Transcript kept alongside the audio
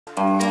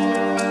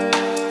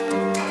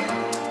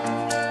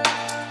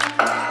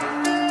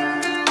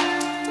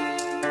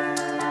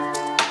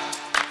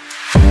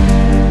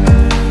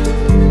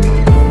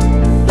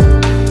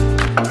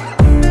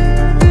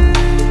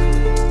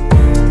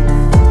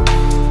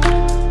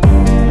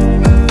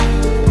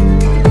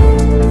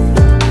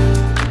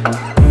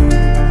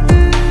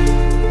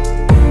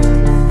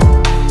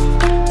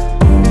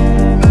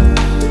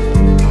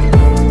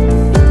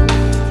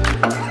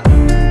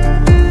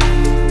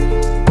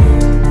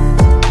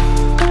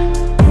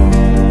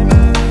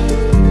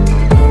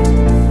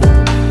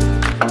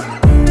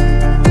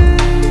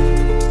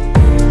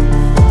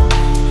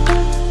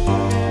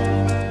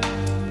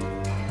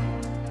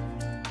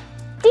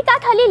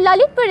टिकाथली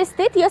ललितपुर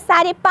स्थित यो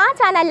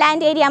 5.5 आना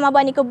ल्यान्ड एरियामा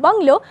बनेको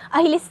बंगलो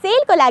अहिले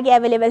सेलको लागि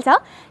अवेलेबल छ।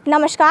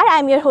 नमस्कार, I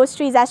am your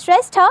host Riza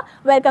Shrestha.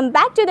 Welcome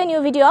back two the new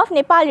video of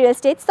Nepal real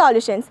estate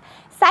solutions.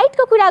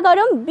 साइटको कुरा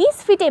गरौँ,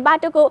 20 फिटे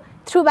बाटोको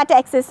थ्रुबाट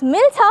एक्सेस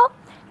मिल्छ।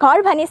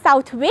 घर भने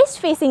साउथ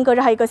वेस्ट फेसिङको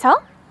रहेको छ।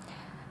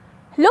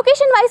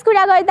 लोकेसन वाइज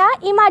कुरा गर्दा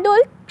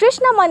इमाडोल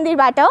कृष्ण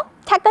मन्दिरबाट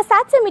ठ्याक्क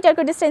 700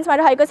 मिटरको डिस्टेन्समा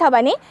रहेको छ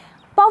भने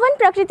पवन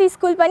प्रकृति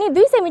स्कूल पनि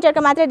 200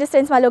 मिटरको मात्र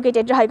डिस्टेन्समा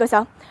लोकेटेड रहेको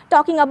छ।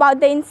 Talking about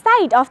the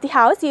inside of the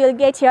house, you will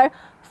get here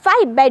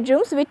 5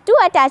 bedrooms with 2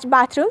 attached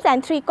bathrooms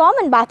and 3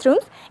 common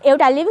bathrooms.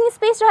 एउटा लिभिङ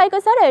स्पेस रहेको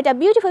छ र एउटा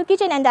beautiful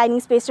kitchen and dining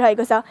space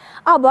रहेको छ।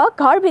 अब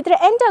घरभित्र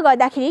एन्टर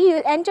गर्दाखेरि you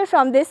will enter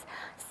from this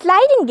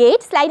sliding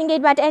get. Sliding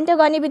गेटबाट एन्टर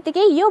गर्ने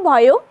बित्तिकै यो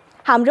भयो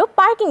हाम्रो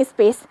पार्किङ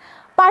स्पेस।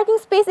 पार्किङ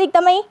स्पेस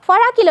एकदमै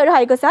फराकिलो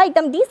रहेको छ।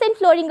 एकदम डिसेन्ट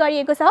फ्लोरिङ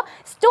गरिएको छ,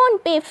 स्टोन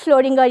पेभ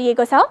फ्लोरिङ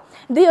गरिएको छ।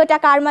 दुईवटा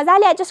कार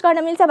मजाले एडजस्ट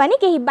गर्न मिल्छ भने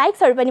केही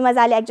बाइक्सहरू पनि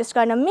मजाले एडजस्ट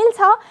गर्न मिल्छ।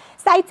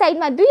 साइड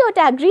साइडमा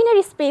दुईवटा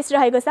ग्रिनरी स्पेस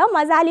रहेको छ,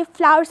 मजाले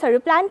फ्लावर्सहरू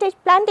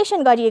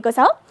प्लान्टेसन गरिएको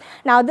छ।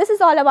 Now this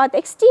is all about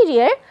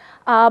एक्सटिरियर।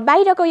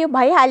 बाहिरको यो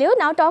भइहाल्यो।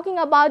 Now talking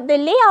about the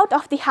layout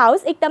of the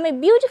house, एकदमै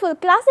ब्युटिफुल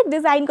क्लासिक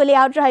डिजाइनको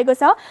लेआउट रहेको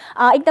छ।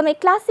 एकदमै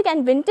क्लासिक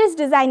एन्ड भिन्टेज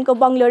डिजाइनको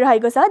बंगलो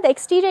रहेको छ। The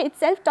एक्सटिरियर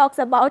itself talks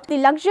about the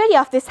luxury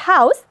of this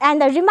house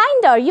and the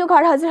reminder, यो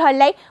घर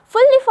हजुरहरूलाई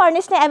फुल्ली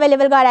फर्निस्ड नै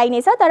एभाइलेबल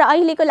गराइनेछ। तर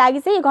अहिलेको लागि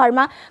चाहिँ यो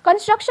घरमा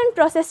कन्स्ट्रक्सन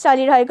प्रोसेस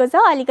चलिरहेको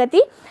छ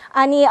अलिकति,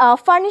 अनि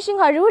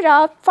फर्निसिङहरू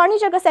र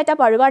फर्निचरको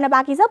सेटअपहरू गर्न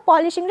बाँकी छ,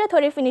 पलिसिङ र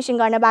थोरै फिनिसिङ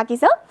गर्न बाँकी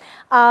छ।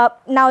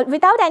 Now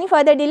without any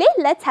further delay,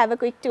 let's have a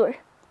quick tour.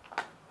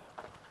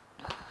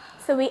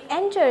 So we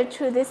enter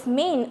through this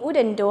main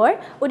wooden door.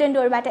 Wooden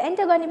door बाट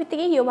enter गर्ने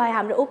बित्तिकै यो भयो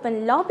हाम्रो ओपन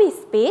लबी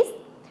स्पेस।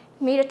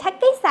 मेरो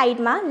ठ्याक्कै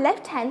साइडमा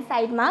लेफ्ट ह्यान्ड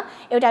साइडमा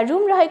एउटा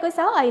रुम रहेको छ।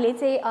 अहिले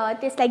चाहिँ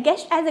त्यसलाई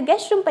एज अ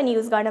गेस्ट रुम पनि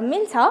युज गर्न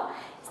मिल्छ।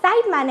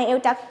 साइडमा नै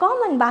एउटा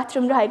कमन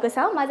बाथरुम रहेको छ।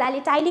 मजाले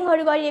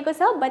टाइलिङहरू गरिएको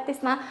छ, बट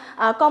त्यसमा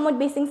कमोड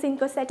बेसिङ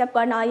सिङ्कको सेटअप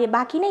गर्न अहिले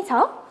बाँकी नै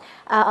छ।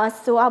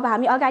 सो अब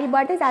हामी अगाडि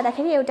बढ्दै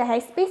जाँदाखेरि एउटा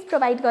स्पेस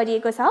प्रोभाइड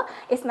गरिएको छ।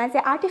 यसमा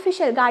चाहिँ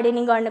आर्टिफिसियल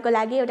गार्डनिङ गर्नको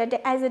लागि एउटा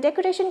एज अ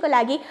डेकोरेसनको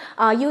लागि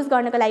युज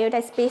गर्नको लागि एउटा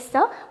स्पेस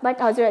छ।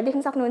 बट हजुरहरू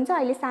देख्न सक्नुहुन्छ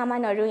अहिले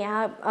सामानहरू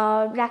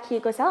यहाँ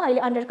राखिएको छ,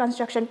 अहिले अन्डर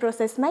कन्स्ट्रक्सन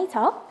प्रोसेसमै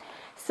छ।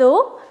 So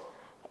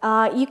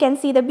you can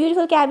see the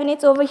beautiful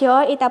क्याबिनेट्स over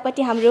here.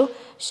 यतापट्टि हाम्रो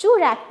सू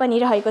ऱ्याक पनि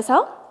रहेको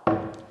छ।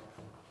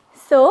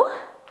 So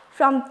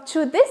from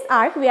through this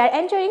arc we are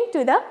entering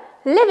to the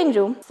living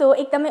room. So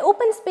एकदमै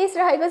ओपन स्पेस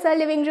रहेको छ।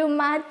 लिभिङ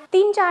रुममा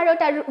 3-4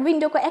 वटा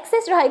विन्डोको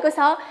एक्सेस रहेको छ।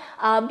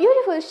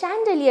 ब्युटिफुल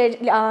स्यान्डलियर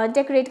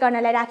डेकोरेट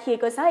गर्नलाई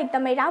राखिएको छ।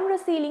 एकदमै राम्रो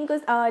सिलिङको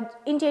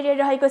इन्टेरियर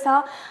रहेको छ।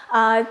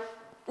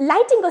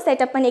 लाइटिङको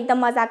सेटअप पनि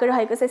एकदम मजाको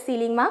रहेको छ।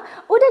 सिलिङमा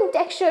वुडन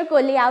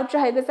टेक्सचरको लेआउट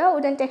रहेको छ।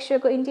 वुडन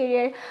टेक्सचरको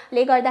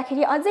इन्टेरियरले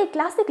गर्दाखेरि अझै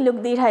क्लासिक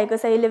लुक दिइरहेको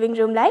छ यो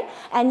living रुमलाई।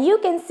 And you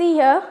can see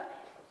here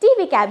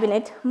TV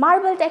cabinet,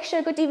 marble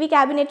टेक्सचरको TV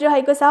cabinet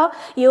रहेको छ।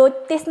 यो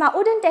त्यसमा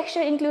वुडन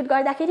टेक्सचर इन्क्लुड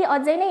गर्दाखेरि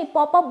अझै नै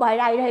पपअप भएर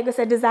आइरहेको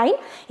छ डिजाइन।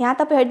 यहाँ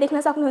तपाईहरु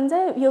देख्न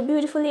सक्नुहुन्छ यो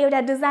ब्युटिफुली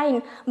एउटा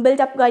डिजाइन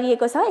बिल्डअप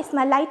गरिएको छ।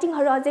 यसमा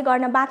लाइटिङहरू अझै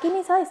गर्न बाँकी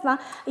नै छ। यसमा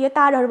यो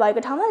तारहरू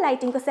भएको ठाउँमा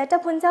लाइटिङको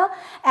सेटअप हुन्छ।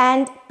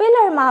 एन्ड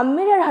पिलरमा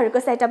मिररहरूको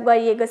सेटअप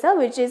गरिएको छ,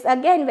 which is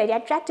again very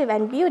attractive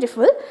and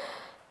beautiful.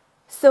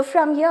 So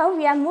from here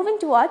we are moving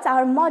towards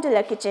our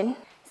modular kitchen.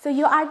 So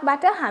यो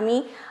आर्कबाट हामी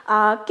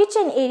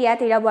किचन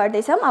एरियातिर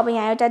बढ्दैछौँ। अब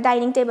यहाँ एउटा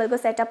डाइनिङ टेबलको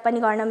सेटअप पनि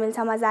गर्न मिल्छ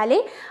मजाले।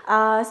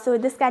 So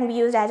this can be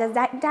use as a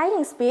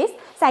dining space.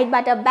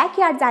 साइडबाट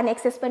ब्याकयार्ड जाने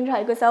एक्सेस पनि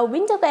रहेको छ,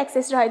 विन्डोको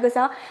एक्सेस रहेको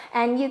छ।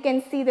 And you can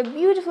see the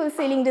beautiful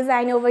ceiling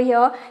design over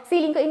here.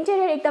 सिलिङको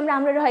interior एकदम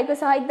राम्रो रहेको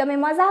छ। एकदमै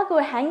मजाको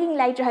ह्याङ्गिङ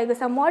लाइट रहेको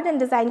छ, मोडर्न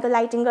डिजाइनको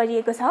लाइटिङ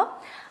गरिएको छ।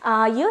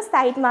 यो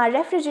साइडमा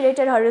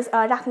रेफ्रिजरेटरहरू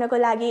राख्नको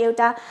लागि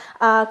एउटा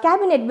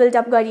क्याबिनेट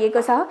बिल्डअप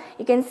गरिएको छ।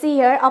 You can see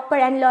here upper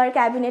and lower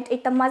cabinet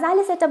एकदम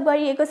मजाले सेटअप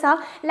गरिएको छ।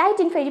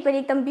 लाइटिङ फेरि पनि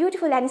एकदम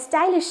ब्युटिफुल एन्ड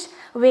स्टाइलिस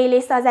वेले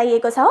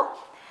सजाइएको छ।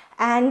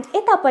 एन्ड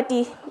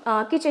यतापट्टि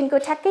किचनको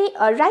ठ्याक्कै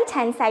राइट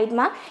ह्यान्ड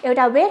साइडमा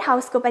एउटा वेयर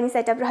हाउसको पनि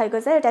सेटअप रहेको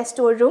छ, एउटा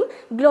स्टोर रुम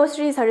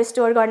ग्रोसरिजहरू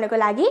स्टोर गर्नको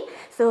लागि।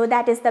 So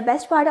that is the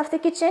best part of the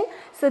kitchen.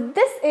 So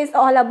this is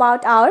all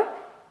about our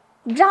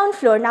ground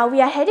floor. Now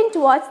we are heading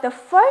towards the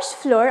first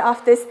floor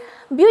of this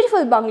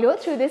beautiful bungalow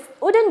through this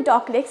wooden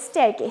dock-like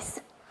staircase.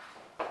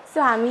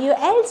 So हामी यो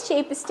L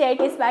shape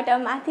staircase बाट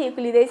माथि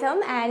उक्लिँदैछौँ।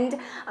 And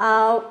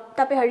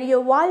तपाईहरु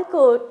यो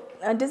वालको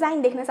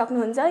design देख्न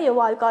सक्नुहुन्छ यो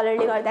wall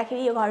कलरले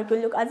गर्दाखेरि यो घरको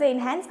लुक अझै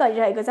इन्हान्स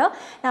गरिरहेको छ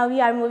now we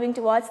are moving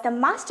towards the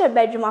master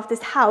bedroom of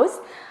this house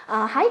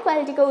high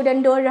क्वालिटीको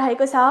वुडन डोर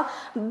रहेको छ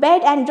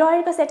बेड एन्ड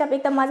ड्रयरको सेटअप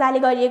एकदम मजाले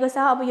गरिएको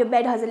छ अब यो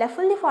बेड हजुरलाई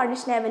फुल्ली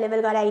फर्निश्ड नै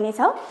अवेलेबल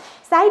गराइनेछ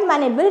साइडमा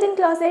नै built in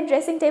closet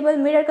dressing table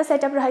मिररको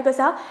setup रहेको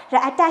छ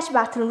र अट्याच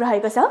बाथरुम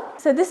रहेको छ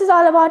so this is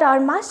all about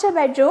our master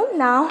bedroom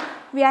now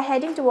we are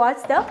heading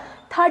towards the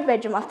third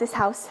bedroom of this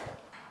house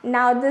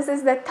Now this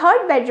is the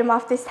third bedroom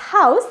of this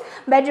house.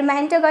 Bedroom मा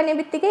enter गर्ने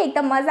बित्तिकै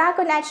एकदम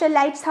मजाको natural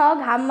light छ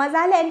घाम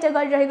मजाले enter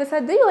गरिरहेको छ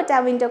दुईवटा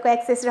विन्डोको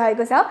एक्सेस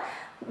रहेको छ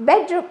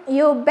बेडरुम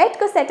यो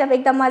बेडको सेटअप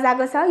एकदम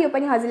मजाको छ यो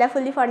पनि हजुरलाई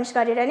फुल्ली फर्निश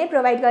गरेर नै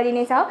प्रोभाइड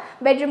गरिनेछ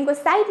बेडरुमको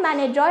साइडमा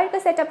नै ड्रयरको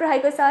सेटअप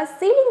रहेको छ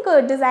सिलिङको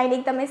डिजाइन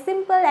एकदमै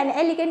सिम्पल एन्ड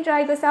एलिगेन्ट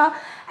रहेको छ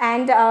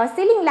एन्ड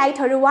सिलिङ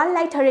लाइटहरू वाल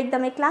लाइटहरू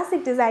एकदमै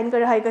क्लासिक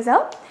डिजाइनको रहेको छ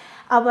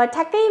अब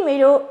ठ्याक्कै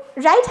मेरो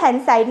राइट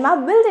ह्यान्ड साइडमा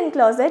built in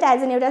closet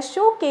as an एउटा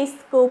शो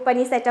केसको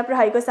पनि सेटअप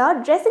रहेको छ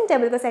ड्रेसिङ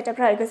टेबलको सेटअप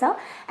रहेको छ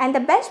and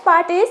the best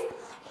part is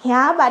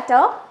यहाँबाट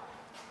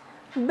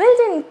बिल्ट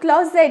इन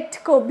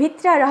क्लोजेटको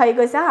भित्र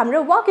रहेको छ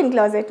हाम्रो वक इन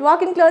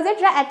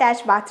क्लोजेट र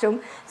एट्याच बाथरुम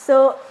सो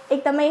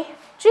एकदमै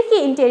ट्रिकी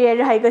इन्टेरियर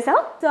रहेको छ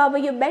सो अब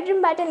यो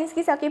बेडरुमबाट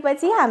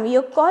निस्किसकेपछि हामी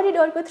यो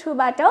करिडोरको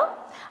थ्रुबाट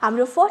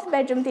हाम्रो फोर्थ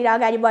बेडरुमतिर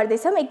अगाडि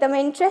बढ्दैछौँ एकदमै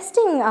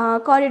इन्ट्रेस्टिङ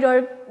करिडोर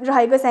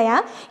रहेको छ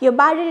यहाँ यो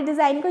बारले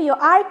डिजाइनको यो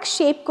आर्क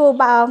सेपको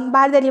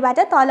बारदलीबाट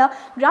तल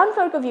ग्राउन्ड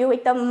फ्लोरको भ्यू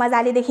एकदम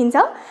मजाले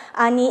देखिन्छ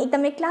अनि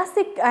एकदमै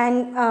क्लासिक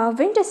एन्ड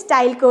विन्टर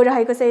स्टाइलको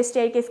रहेको छ यो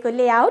स्टेयरकेसको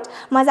लेआउट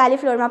मजाले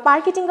फ्लोरमा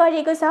पार्किटिङ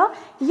गरिएको छ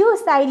यो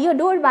साइड यो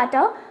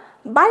डोरबाट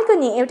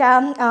बाल्कनी एउटा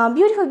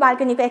ब्युटिफुल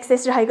बाल्कनीको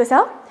एक्सेस रहेको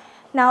छ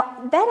Now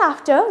then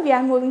after we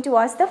are moving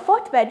towards the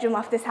fourth bedroom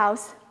of this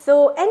house. So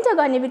enter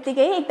गर्ने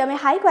बित्तिकै एकदमै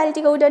हाई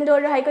क्वालिटीको वुडन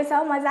डोर रहेको छ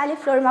मजाले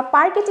फ्लोरमा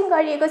पार्किटिङ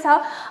गरिएको छ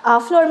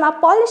फ्लोरमा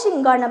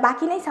पलिशिङ गर्न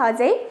बाँकी नै छ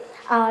अझै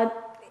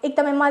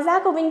एकदमै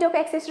मजाको विन्डोको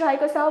एक्सेस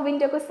रहेको छ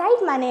विन्डोको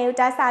साइडमा नै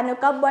एउटा सानो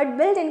कबर्ड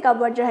बिल्ट इन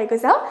कबर्ड रहेको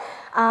छ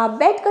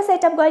बेडको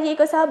सेटअप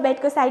गरिएको छ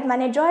बेडको साइडमा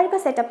नै ड्रयरको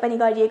सेटअप पनि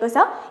गरिएको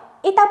छ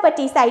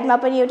यतापट्टि साइडमा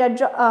पनि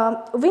एउटा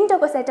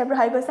विन्डोको सेटअप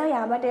रहेको छ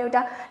यहाँबाट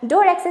एउटा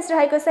डोर एक्सेस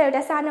रहेको छ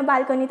एउटा सानो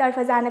बाल्कनीतर्फ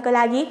जानको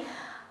लागि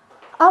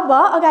अब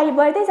अगाडि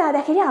बढ्दै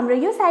जाँदाखेरि हाम्रो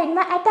यो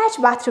साइडमा अट्याच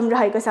बाथरुम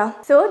रहेको छ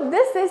so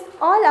this is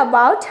all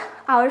about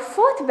our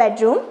fourth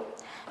bedroom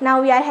Now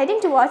we are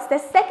heading towards the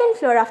second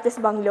floor of this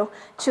bungalow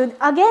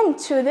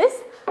through this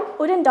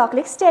wooden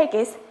dogleg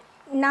staircase.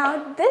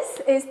 Now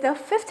this is the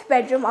fifth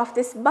bedroom of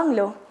this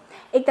bungalow.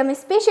 एकदमै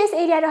spacious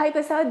area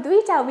रहेको छ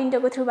दुईटा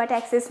विन्डोको थ्रुबाट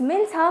access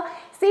मिल्छ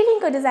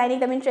सिलिङको design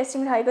एकदम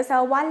interesting रहेको छ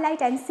wall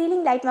light and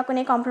ceiling लाइटमा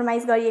कुनै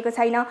कम्प्रोमाइज गरिएको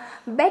छैन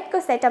बेडको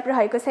सेटअप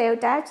रहेको छ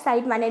एउटा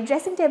साइडमा नै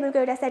ड्रेसिङ टेबलको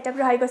एउटा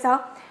सेटअप रहेको छ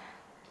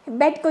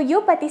बेडको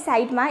यो पट्टि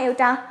साइडमा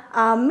एउटा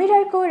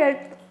मिररको र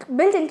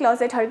बिल्ट इन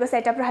क्लोजेटहरूको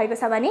सेटअप रहेको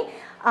छ भने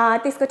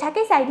त्यसको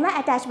ठ्याक्कै साइडमा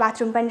अट्याच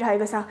बाथरुम पनि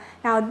रहेको छ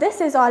now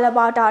this is all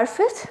about our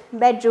fifth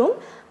bedroom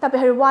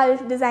तपाईहरु वाल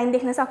डिजाइन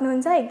देख्न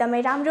सक्नुहुन्छ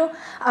एकदमै राम्रो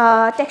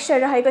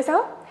टेक्सचर रहेको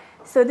छ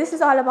so this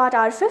is all about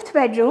our fifth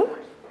bedroom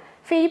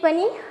फेरि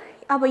पनि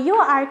अब यो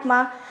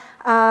आर्कमा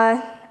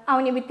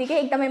आउने बित्तिकै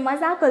एकदमै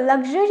मजाको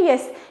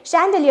लग्जरियस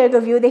च्यान्डलियरको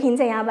भ्यू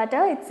देखिन्छ यहाँबाट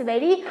it's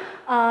very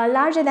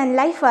larger than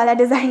life वाला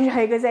डिजाइन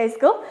रहेको छ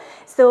यसको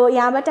सो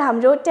यहाँबाट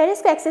हाम्रो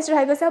टेरेसको एक्सेस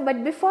रहेको छ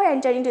but before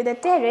entering to the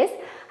terrace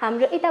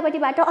हाम्रो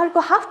यतापट्टिबाट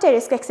अर्को हाफ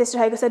टेरेसको एक्सेस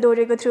रहेको छ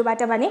डोरेको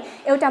थ्रुबाट भने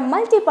एउटा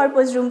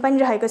मल्टिपर्पज रुम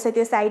पनि रहेको छ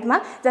त्यो साइडमा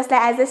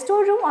जसलाई as a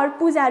store room or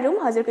Puja room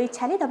हजुरको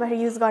इच्छाले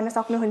तपाईहरु युज गर्न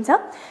सक्नुहुन्छ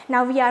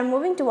now we are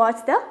moving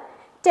towards the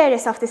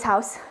terrace of this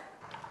house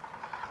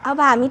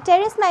अब हामी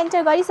टेरेसमा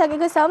एन्टर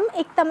गरिसकेको छौँ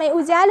एकदमै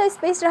उज्यालो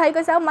स्पेस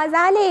रहेको छ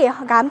मजाले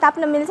घाम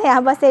ताप्न मिल्छ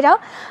यहाँ बसेर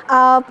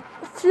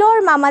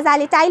फ्लोरमा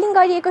मजाले टाइलिङ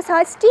गरिएको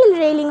छ स्टिल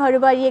रेलिङहरू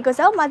गरिएको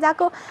छ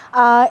मजाको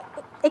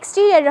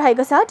एक्सटिरियर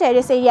रहेको छ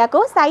टेरेस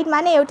एरियाको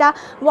साइडमा नै एउटा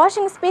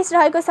वाशिङ स्पेस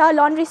रहेको छ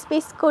लन्ड्री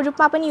स्पेसको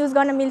रूपमा पनि युज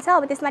गर्न मिल्छ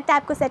अब त्यसमा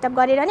ट्यापको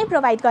सेटअप गरेर नै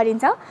प्रोभाइड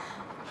गरिन्छ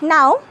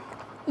नाउ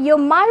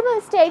यो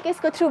मार्बल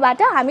स्टेयरकेसको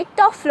थ्रुबाट हामी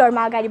टप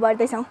फ्लोरमा अगाडि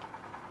बढ्दैछौँ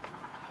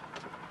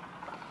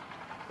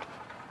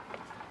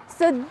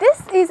So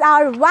this is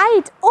our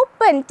wide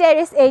open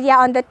terrace area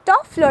on the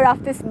top floor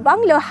of this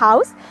bungalow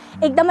house.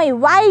 एकदमै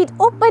wide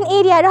open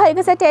area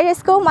रहेको छ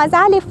टेरेसको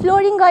मजाले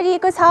फ्लोरिङ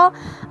गरिएको छ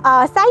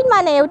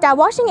साइडमा नै एउटा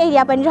वाशिङ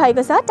एरिया पनि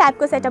रहेको छ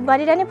ट्यापको सेटअप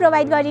गरेर नै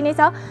प्रोभाइड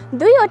गरिनेछ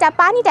दुईवटा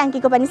पानी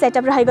ट्याङ्कीको पनि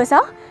सेटअप रहेको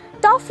छ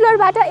टप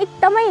फ्लोरबाट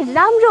एकदमै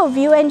राम्रो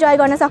भ्यू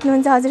एन्जॉय गर्न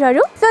सक्नुहुन्छ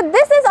हजुरहरू So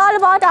this is all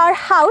about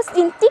our house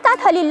in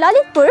Tikathali,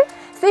 Lalitpur.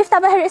 So if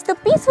तपाईहरु यस्तो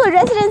पीसफुल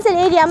रेसिडेन्शियल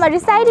एरियामा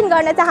रिसाइडिङ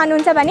गर्न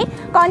चाहनुहुन्छ भने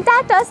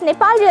कन्ट्याक्ट अस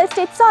नेपाल रियल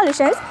एस्टेट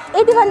सल्युशन्स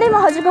यति भन्दै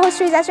म हजुरको होस्ट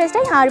श्रीजा श्रेष्ठ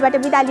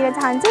यहाँहरुबाट बिदा लिन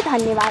चाहन्छु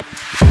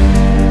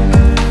धन्यवाद